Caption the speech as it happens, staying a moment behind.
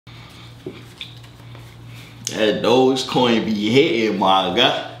That Dogecoin be hitting, my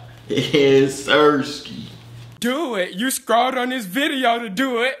guy. Yes, Sirski. Do it. You scrolled on this video to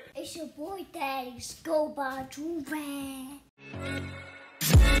do it. It's your boy Daddy's Go by Joovier.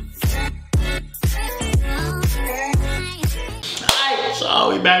 Alright,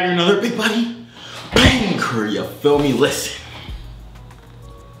 so we back here another big buddy banger, you feel me? Listen.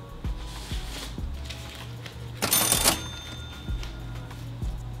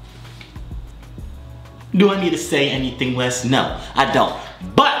 Do I need to say anything less? No, I don't.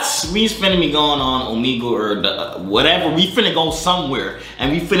 But we finna be going on Omegle or whatever. We finna go somewhere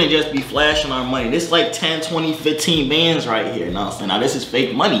and we finna just be flashing our money. This like 10, 20, 15 bands right here. You know what I'm saying? Now this is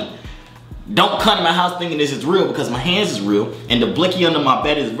fake money. Don't come to my house thinking this is real because my hands is real and the blicky under my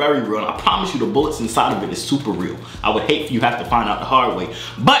bed is very real. And I promise you the bullets inside of it is super real. I would hate for you to have to find out the hard way.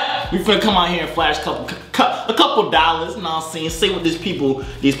 But we finna come out here and flash a couple dollars, you know what I'm saying? See what these people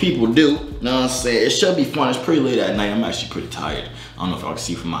do, you know what I'm saying? It should be fun. It's pretty late at night. I'm actually pretty tired. I don't know if y'all can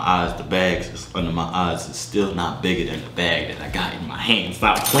see from my eyes, the bags that's under my eyes is still not bigger than the bag that I got in my hand.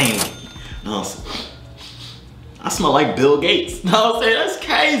 Stop playing with me, you know what I'm saying? I smell like Bill Gates. You know what I'm saying? That's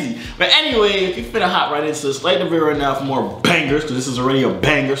crazy. But anyway, if you finna hop right into this, like the video right now for more bangers, because this is already a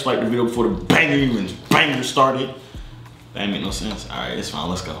banger. So like the video before the banger started. That didn't make no sense. Alright, it's fine.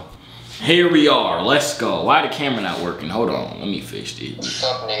 Let's go. Here we are. Let's go. Why the camera not working? Hold on. Let me fix this. What's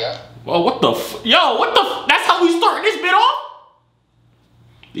up, nigga? Well, what the Yo, what the that's how we starting this bit off?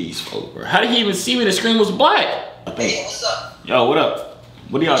 These folks, bro. How did he even see me? The screen was black. Hey, what's up? Yo, what up?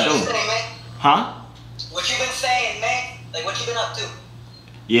 What are y'all doing? Huh? What you been saying, man? Like, what you been up to?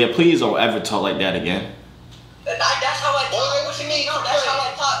 Yeah, please don't ever talk like that again. That's how I talk. What you mean? No, that's how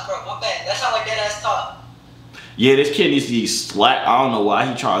I talk, bro. My bad. That's how I dead ass talk. Yeah, this kid needs to be slapped. I don't know why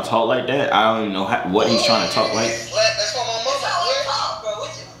he trying to talk like that. I don't even know what he's trying to talk like. That's what my mother. That's how I talk, bro.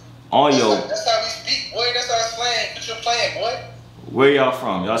 What you? Oh, yo. That's how we speak, boy. That's our slang. What you playing, boy? Where y'all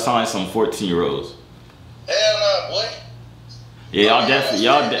from? Y'all sound like some 14-year-olds. Hell no, boy. Yeah, y'all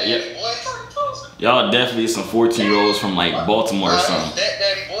definitely some 14-year-olds from like Baltimore or something.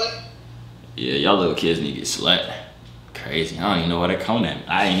 Daddy, boy. Yeah, y'all little kids need to get slapped. Crazy. I don't even know why they come at me.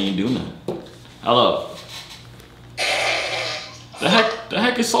 I ain't even do nothing. Hello. The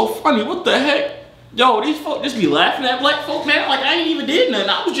heck is so funny? What the heck? Yo, these folk just be laughing at black folk, man. Like I ain't even did nothing.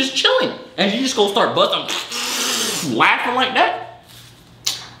 I was just chilling. And you just go start busting laughing like that?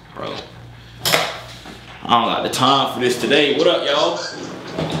 Bro. I don't got the time for this today. What up, y'all?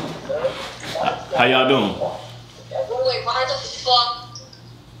 How y'all doing? Wait, why the fuck?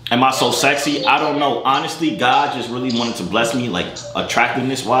 Am I so sexy? I don't know. Honestly, God just really wanted to bless me, like,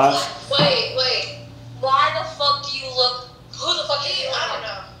 attractiveness wise. Wait. Why the fuck do you look? Who the fuck are you? I don't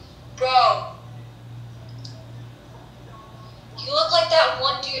know. Bro. You look like that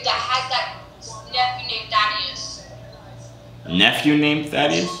one dude that has that nephew named Thaddeus. Nephew named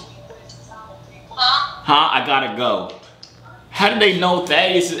Thaddeus? Huh? Huh? I gotta go. How did they know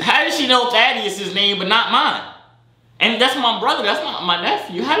Thaddeus? How did she know Thaddeus' name but not mine? And that's my brother. That's not my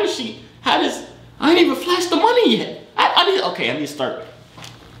nephew. I didn't even flash the money yet. I need to start.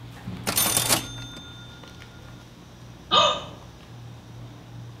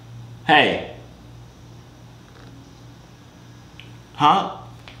 Hey. Huh?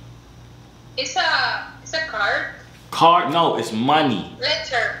 It's a card. Card? No, it's money.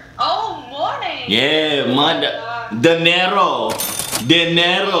 Letter. Oh, money. Yeah, money. Dinero.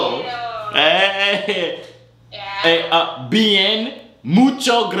 Hey. Yeah. Bien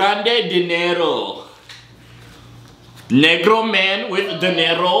mucho grande dinero. Negro man with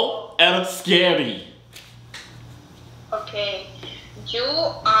dinero and scary. Okay. You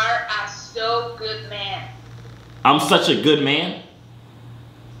are a so good man. I'm such a good man.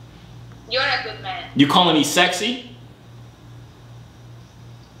 You're a good man. You calling me sexy?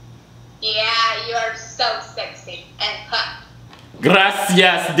 Yeah, you are so sexy and hot.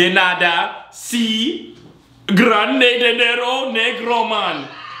 Gracias de nada. Si grande dinero negro man.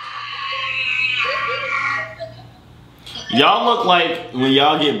 Y'all look like when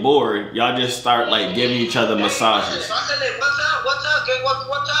y'all get bored, y'all just start like giving each other massages. What's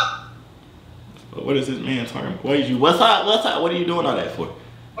up? What is this man talking about? What's up? What are you doing all that for?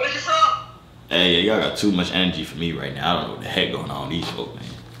 Where you from? Hey, y'all got too much energy for me right now. I don't know what the heck going on with these folks, man.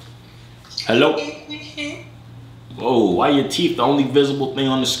 Hello? Whoa, why your teeth the only visible thing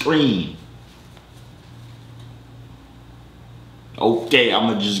on the screen? Okay,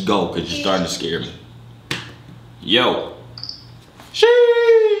 I'ma just go because you're starting to scare me. Yo. She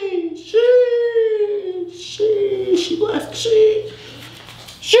left.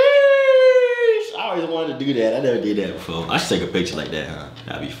 I always wanted to do that. I never did that before. I should take a picture like that, huh?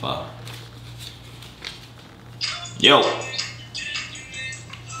 That'd be fun. Yo.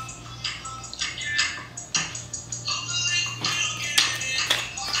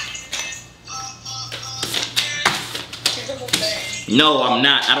 No, I'm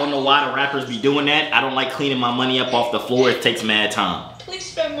not. I don't know why the rappers be doing that. I don't like cleaning my money up off the floor. It takes mad time.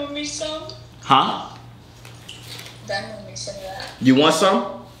 Please Venmo me some. Huh? Venmo me some of that. You want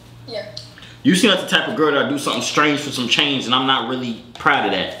some? Yeah. You seem like the type of girl that do something strange for some change, and I'm not really proud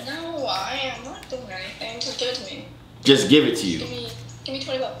of that. No, I am not doing anything. Just give it to me. Just give it to you. Give me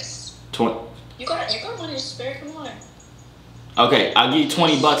 20 bucks. 20. You got money to spare. Come on. Okay, I'll give you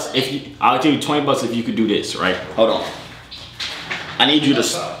 20 bucks if you. I'll give you 20 bucks if you could do this, right? Hold on. I need you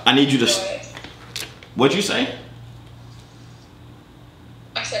to. What'd you say?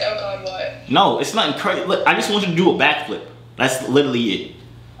 I said, oh God, what? No, it's nothing crazy. Look, I just want you to do a backflip. That's literally it.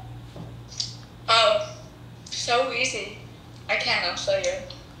 Oh, so easy. I can. I'll show you.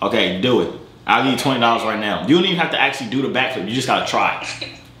 Okay, do it. I'll give you $20 right now. You don't even have to actually do the backflip. You just gotta try.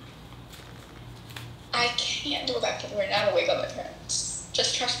 I can't do a backflip right now to wake up my parents.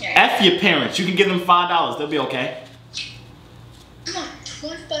 Just trust me. F your parents. You can give them $5. They'll be okay. Come on,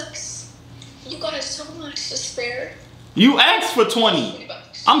 20 bucks. You got so much to spare. You asked for 20. 20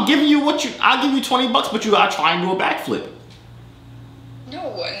 bucks. I'm giving you what you. I'll give you 20 bucks, but you gotta try and do a backflip.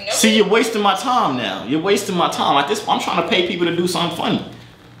 No. See, you're wasting my time now. You're wasting my time. At this, I'm trying to pay people to do something funny.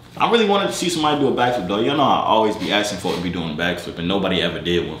 I really wanted to see somebody do a backflip though. You know, I always be asking for it to be doing a backflip, and nobody ever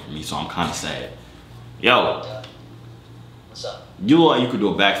did one for me, so I'm kind of sad. Yo. What's up? You could do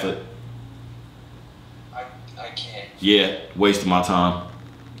a backflip. I can't. Yeah, wasting my time.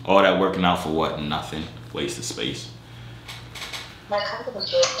 All that working out for what? Nothing. Waste of space. My company is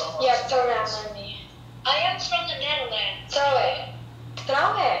good. Yeah, throw that money. I am from the Netherlands. Throw it.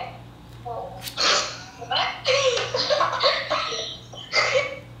 Throw it. Oh.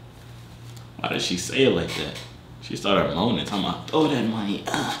 Why did she say it like that? She started moaning, talking about, throw that money.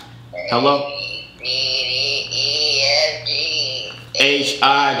 Hello?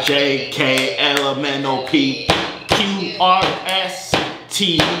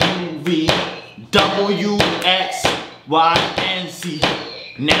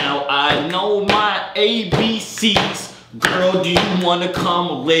 Now I know my ABCs. Girl, do you wanna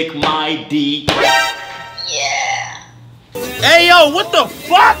come lick my D? Yeah. Hey yo, what the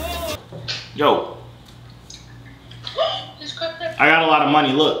fuck? Yo. I got a lot of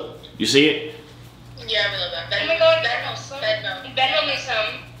money, look. You see it? Yeah, I love that. Venmo me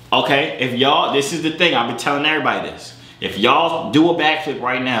some. Okay, if y'all, this is the thing, I've been telling everybody this. If y'all do a backflip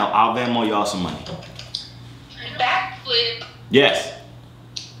right now, I'll Venmo y'all some money. Backflip? Yes.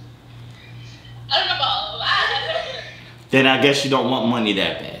 I don't know about that. Then I guess you don't want money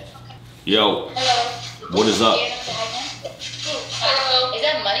that bad. Yo. Hello. What is up? Hello. Is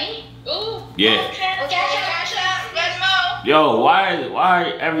that money? Ooh. Yeah. Cash out. Venmo. Yo,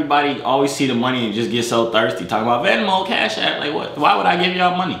 why everybody always see the money and just get so thirsty talking about Venmo, Cash App? Like what? Why would I give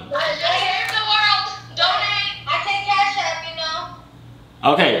y'all money? Save the world. Donate. I take Cash App, you know.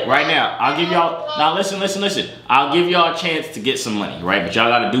 Okay, right now, I'll give y'all, now listen. I'll give y'all a chance to get some money, right? But y'all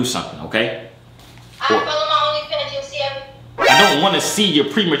gotta do something, okay? I follow my OnlyFans, you'll see everything. I don't want to see your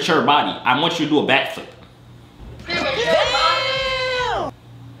premature body. I want you to do a backflip. Premature body?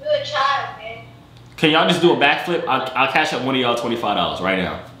 You're a child, man. Can y'all just do a backflip? I'll cash up one of y'all $25 right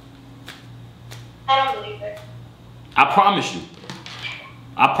now. I don't believe it. I promise you.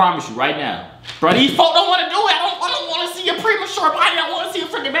 I promise you right now. Bro, these folks don't want to do it. I don't want to see your premature body. I want to see a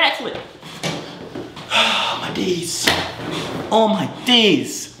freaking backflip. Oh, my days. Oh, my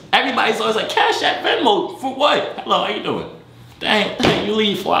days. Everybody's always like, Cash App, Venmo, for what? Hello, how you doing? Dang, you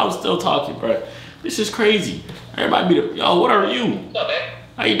leave before I was still talking, bro. This is crazy. Everybody be the, yo, what are you? What's up, man?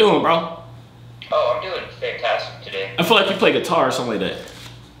 How you doing, bro? Oh, I'm doing fantastic today. I feel like you play guitar or something like that.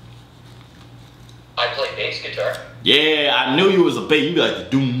 I play bass guitar. Yeah, I knew you was a bass. You be like,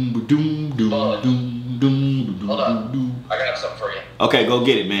 doom, doom, doom, Hold doom, doom, doom, Hold on. doom. I got something for you. Okay, go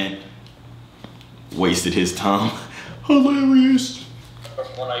get it, man. Wasted his time. Hilarious.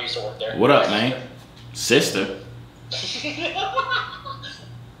 When I used to work there. What up, man? Sister?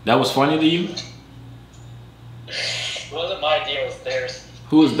 That was funny to you? It wasn't my idea, it was theirs.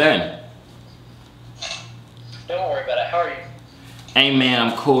 Who was Ben? Don't worry about it. How are you? Hey man,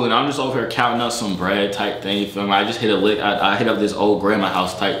 I'm cool, and I'm just over here counting up some bread type thing. You feel me? I just hit a lick. I hit up this old grandma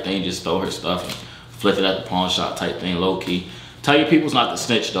house type thing, just stole her stuff and flipped it at the pawn shop type thing, low key. Tell your people's not to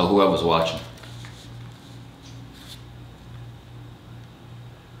snitch though, whoever's watching.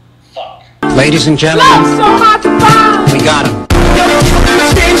 Fuck. Ladies and gentlemen, we got him.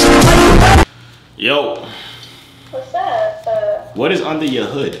 Yo, What's up? what is under your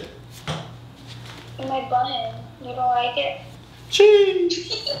hood? My button. You You don't like it?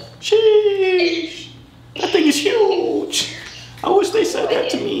 Sheesh. Sheesh. That thing is huge. I wish they said that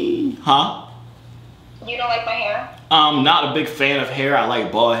to me. Huh? You don't like my hair? I'm not a big fan of hair. I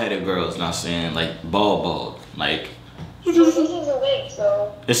like bald-headed girls, not saying like bald. Like So this is a wig,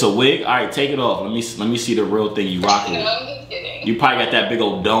 so. it's a wig? Alright, take it off. Let me see the real thing you rocking with. No, I'm just kidding. You probably got that big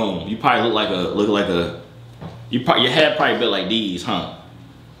old dome. You probably look like a your head probably built like these, huh?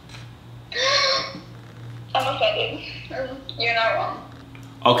 I'm offended. You're not wrong.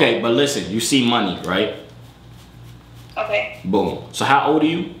 Okay, but listen, you see money, right? Okay. Boom. So how old are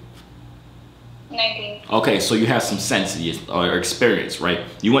you? 19. Okay, so you have some sense or experience, right?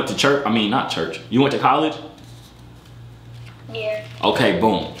 You went to church, I mean not church. You went to college? Yeah. Okay,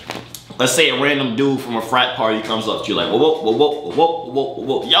 boom. Let's say a random dude from a frat party comes up to you like,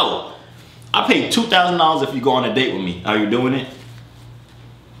 whoa, yo, I paid $2,000 if you go on a date with me. Are you doing it?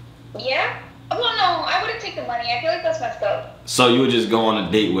 Yeah? Well, no, I wouldn't take the money. I feel like that's messed up. So you would just go on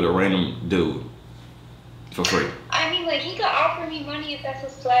a date with a random dude for free? I mean, like, he could offer me money if that's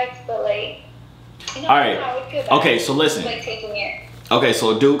his flex, but like, you know, All right. I would feel bad. Okay, so listen. Like taking it. Okay,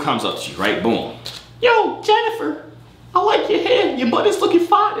 so a dude comes up to you, right? Boom. Yo, Jennifer, I like your hair. Your butt is looking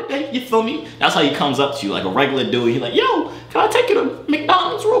fine today. You feel me? That's how he comes up to you, like a regular dude. He's like, yo, can I take you to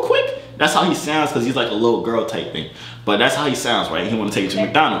McDonald's real quick? That's how he sounds because he's like a little girl type thing. But that's how he sounds, right? He want to take you to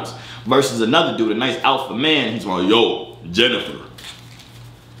McDonald's. Versus another dude, a nice alpha man. He's like, yo, Jennifer,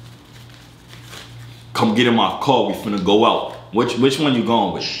 come get in my car. We finna go out. Which one you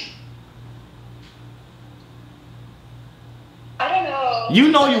going with? I don't know.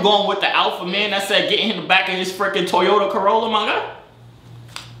 You know you going with the alpha man that said get in the back of his freaking Toyota Corolla, my guy.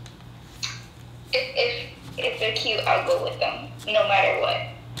 If they're cute, I'll go with them, no matter what.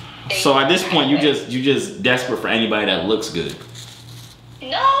 So at this point, you just desperate for anybody that looks good.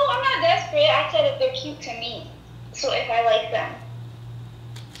 No, I'm not desperate. I said if they're cute to me. So if I like them.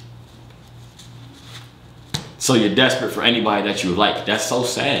 So you're desperate for anybody that you like. That's so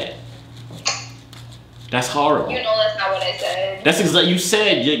sad. That's horrible. You know that's not what I said. That's exactly you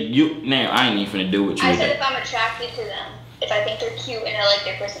said. You now I ain't even finna do what you. I said if I'm attracted to them, if I think they're cute and I like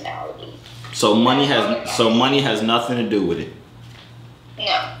their personality. So money has nothing to do with it.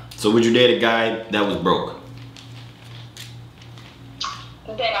 No. So would you date a guy that was broke?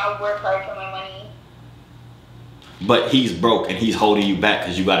 Then I'll work hard for my money. But he's broke and he's holding you back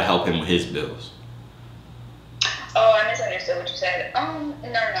because you gotta help him with his bills. Oh, I misunderstood what you said. No.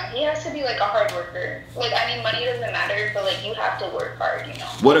 He has to be like a hard worker. Like, I mean, money doesn't matter, but like you have to work hard, you know.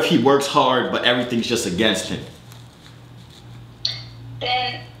 What if he works hard but everything's just against him?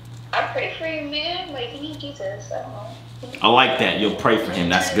 Then I pray for you, man. Like, you need Jesus. I don't know. I like that. You'll pray for him.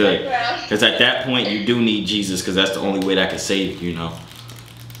 That's good. Because at that point, you do need Jesus because that's the only way that can save you, you know.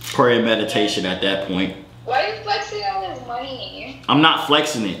 Prayer and meditation at that point. Why are you flexing all this money? I'm not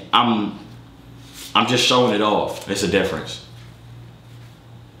flexing it. I'm just showing it off. It's a difference.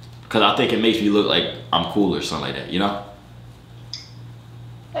 Because I think it makes me look like I'm cool or something like that, you know?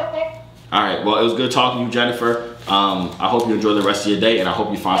 Okay. All right. Well, it was good talking to you, Jennifer. I hope you enjoy the rest of your day, and I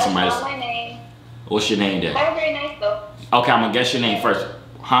hope you find somebody. That's not my name. What's your name then? Have a great night, though. Okay, I'm gonna guess your name first.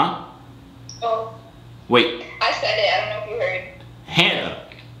 Huh? Oh. Wait. I said it. I don't know if you heard. Hannah.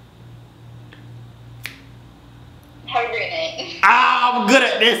 Have a great night. I'm good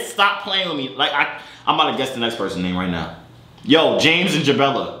at this. Stop playing with me. Like I'm about to guess the next person's name right now. Yo, James and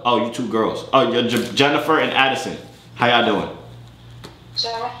Jabella. Oh, you two girls. Oh, you're Jennifer and Addison. How y'all doing?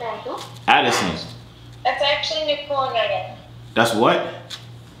 Jennifer and who? Addison. That's actually Nicole and Megan. That's what?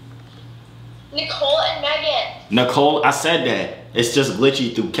 Nicole and Megan. Nicole. I said that. It's just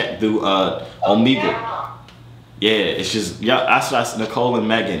glitchy through Omegle. Yeah, it's just that's Nicole and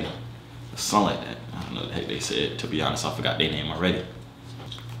Megan. Something like that. I don't know the heck they said. To be honest, I forgot their name already.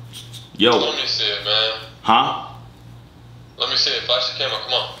 Yo. Let me see it, man. Huh? Let me see it. Flash the camera.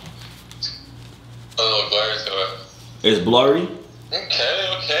 Come on. A little blurry to it. It's blurry.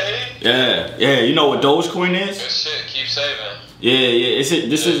 Okay. Yeah. You know what Dogecoin is? Good shit. Keep saving. Yeah.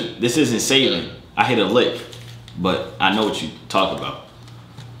 This isn't saving. I hit a lick, but I know what you talk about.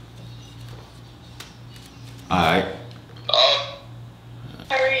 All right.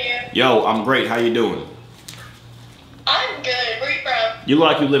 How are you? Yo, I'm great. How you doing? I'm good. Where are you from? You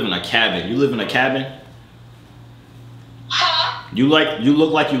look like you live in a cabin. You live in a cabin? Huh? You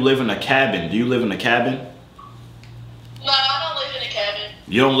look like you live in a cabin. Do you live in a cabin? No, I don't live in a cabin.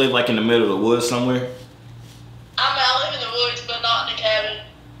 You don't live like in the middle of the woods somewhere? I live in the woods, but not in a cabin.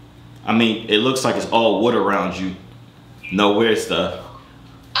 I mean, it looks like it's all wood around you. No weird stuff.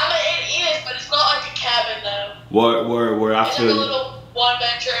 It is, but it's not like a cabin though. Where I It's feel like a little one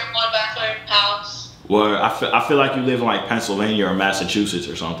bedroom, one bathroom house. Well, I feel like you live in like Pennsylvania or Massachusetts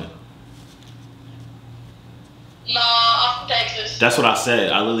or something. Nah, I'm from Texas. That's what I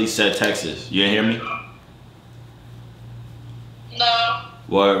said. I literally said Texas. You didn't hear me? No.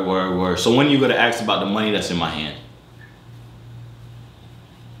 Word. So when you gonna ask about the money that's in my hand?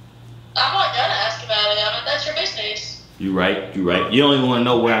 I'm not gonna ask about it. I mean, that's your business. You right. You don't even want to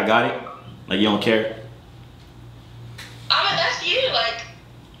know where I got it. Like you don't care. I mean, that's you. Like.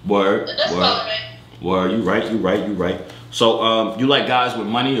 Word. It doesn't bother me. Word. You right. So you like guys with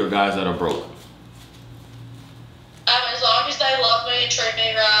money or guys that are broke? I mean, as long as they love me and treat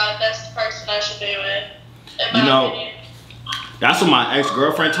me right, that's the person I should be with. You know, that's what my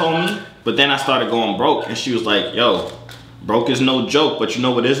ex-girlfriend told me. But then I started going broke, and she was like, "Yo, broke is no joke, but you know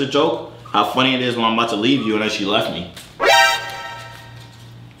what is a joke? How funny it is when I'm about to leave you," and then she left me.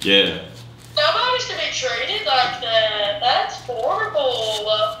 Yeah. Nobody should be treated like that. That's horrible.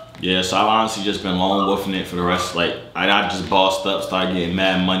 Yeah, so I've honestly just been lone wolfing it for the rest. Like, I just bossed up, started getting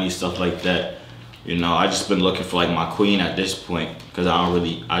mad money, stuff like that. You know, I just been looking for like my queen at this point, because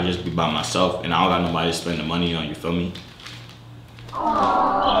I just be by myself, and I don't got nobody to spend the money on. You feel me? You'll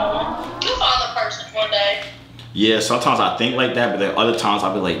find the person one day. Yeah, sometimes I think like that, but then other times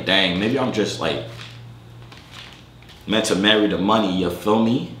I'll be like, dang, maybe I'm just like meant to marry the money. You feel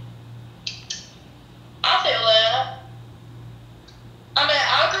me? I feel that. I mean,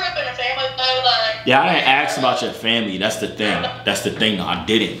 I grew up in a family though, like. Yeah, I didn't ask about your family. That's the thing. That's the thing. I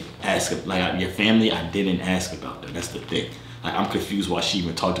didn't ask like your family. I didn't ask about that. That's the thing. Like I'm confused why she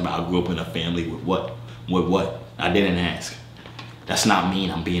even talked about I grew up in a family with what? With what? I didn't ask. That's not mean.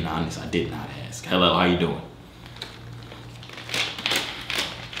 I'm being honest. I did not ask. Hello, how you doing?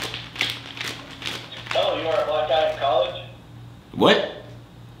 Oh, you are a black guy in college? What?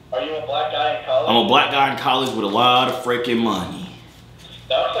 Are you a black guy in college? I'm a black guy in college with a lot of freaking money.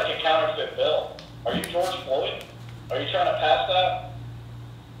 That looks like a counterfeit bill. Are you George Floyd? Are you trying to pass that?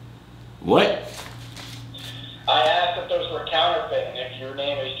 What? I asked if those were counterfeit and if your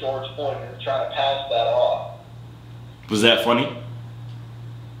name is George Floyd and you're trying to pass that off. Was that funny?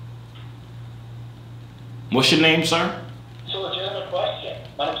 What's your name, sir? It's a legitimate question.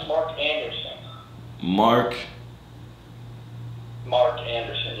 My name's Mark Anderson. Mark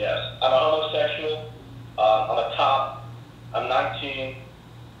Anderson, yes. I'm a homosexual. I'm a top. I'm 19.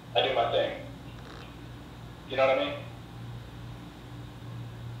 I do my thing. You know what I mean?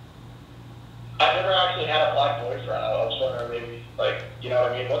 I've never actually had a black boyfriend. I was wondering maybe, like, you know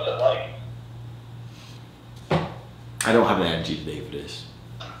what I mean? What's it like? I don't have the energy today for this.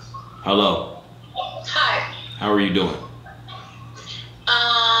 Hello. Hi. How are you doing?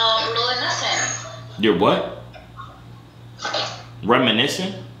 Reminiscing. You're what?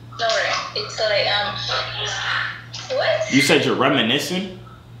 Reminiscing? Sorry, it's like what? You said you're reminiscing?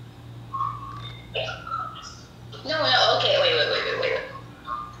 No, okay,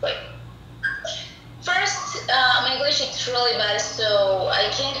 wait. First, my English is really bad, so I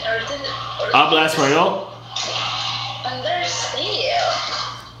can't Habla español? understand you.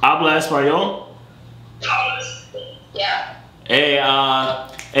 Habla español? Yeah.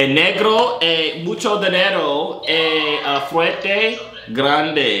 Negro, mucho dinero, fuerte,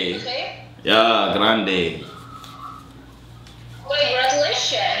 grande. Okay. Yeah, grande.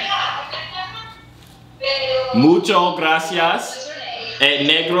 Congratulations. Mucho gracias. What's your name?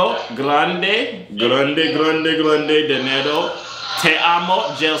 Negro, grande, dinero. Te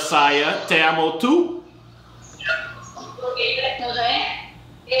amo, Josiah. Te amo tú. Okay.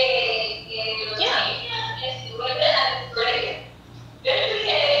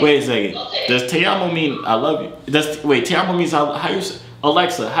 Yeah. Wait a second. Does te amo mean I love you? Wait, te amo means how you say,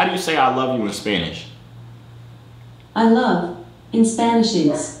 Alexa, how do you say I love you in Spanish? I love in Spanish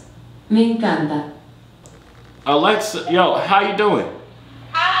is me encanta. Alexa, yo, how you doing?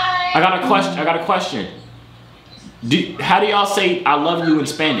 Hi. I got a question. How do y'all say I love you in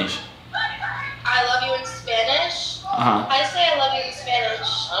Spanish? I love you in Spanish? Uh-huh. I say I love you in Spanish.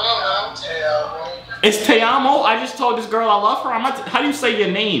 I don't know. It's te amo? I just told this girl I love her. How do you say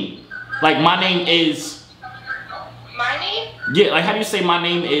your name? Like my name is... My name? Yeah, like how do you say my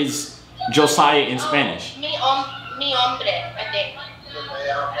name is Josiah in Spanish? Mi hombre, I think.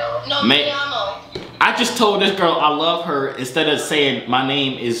 No, Me- mi amo. I just told this girl I love her instead of saying my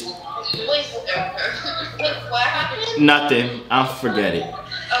name is... Wait, what happened? Nothing. Forget it.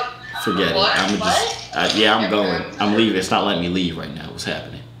 Oh, Forget what? it. I'm going. I'm leaving. It's not letting me leave right now. What's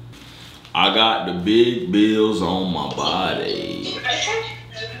happening? I got the big bills on my body.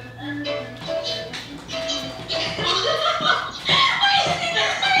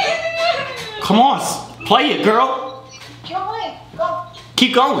 Come on, play it, girl. Keep going. Go.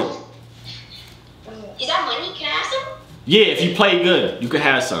 Keep going. Is that money? Can I have some? Yeah, if you play good, you can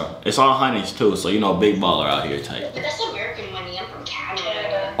have some. It's all honeys too, so you know, big baller out here type. But that's American money. I'm from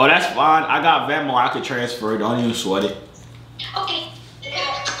Canada. Oh, that's fine. I got Venmo. I could transfer it. Don't even sweat it. Okay.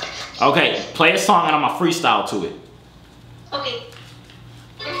 Okay, play a song and I'm gonna freestyle to it. Okay.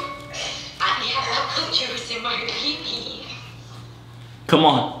 I have apple juice in my pee-pee. Come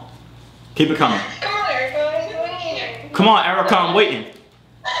on. Keep it coming. Come on, Erica. I'm waiting. Come on, Erica, I'm waiting.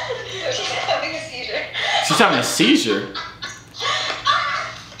 She's having a seizure. She's having a seizure?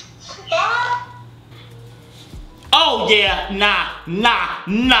 Oh yeah, nah,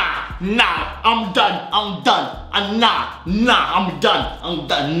 I'm done, I'm done.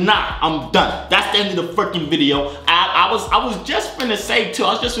 That's the end of the freaking video. I was just finna say too,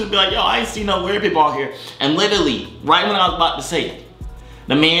 I was just gonna be like, yo, I ain't seen no weird people out here. And literally, right when I was about to say it,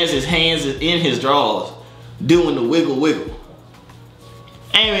 the man's his hands is in his drawers, doing the wiggle.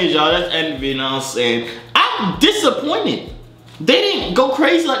 Anyways, y'all, that's the end of the video, you know what I'm saying? I'm disappointed. They didn't go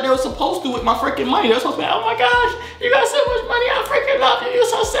crazy like they were supposed to with my freaking money. They were supposed to be, oh my gosh, you got so much money, I freaking love you, you're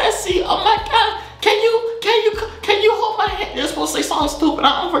so sassy. Oh my god, can you hold my hand? They're supposed to say something stupid.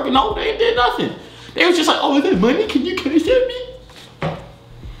 I don't freaking know. They did nothing. They was just like, oh, is that money? Can you cash that me?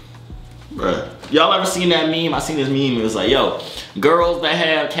 Bruh. Y'all ever seen that meme? I seen this meme. It was like, yo, girls that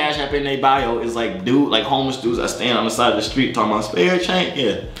have Cash App in their bio is like homeless dudes that stand on the side of the street talking about spare change.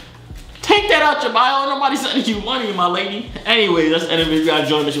 Yeah. Take that out your bio. Nobody's sending you money, my lady. Anyway, that's the end of it. If you gotta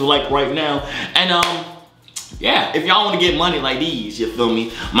join me, you like right now. And yeah, if y'all want to get money like these, you feel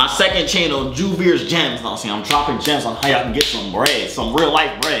me? My second channel, Joovier's Gems. You know what I'm saying? I'm dropping gems on how y'all can get some bread, some real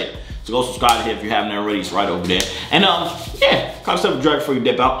life bread. So go subscribe to here if you haven't already. It's right over there. And yeah, come step a drag before you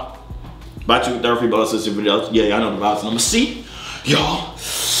dip out. Bye to you, free bonus this video. Yeah, y'all know the vibes. And I'm gonna see y'all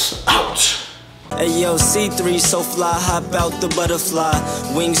out. Hey yo, C3 so fly, hop out the butterfly.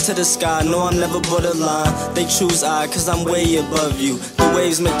 Wings to the sky, no I'm never borderline. They choose I, cause I'm way above you. The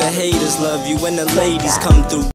waves make the haters love you when the ladies come through.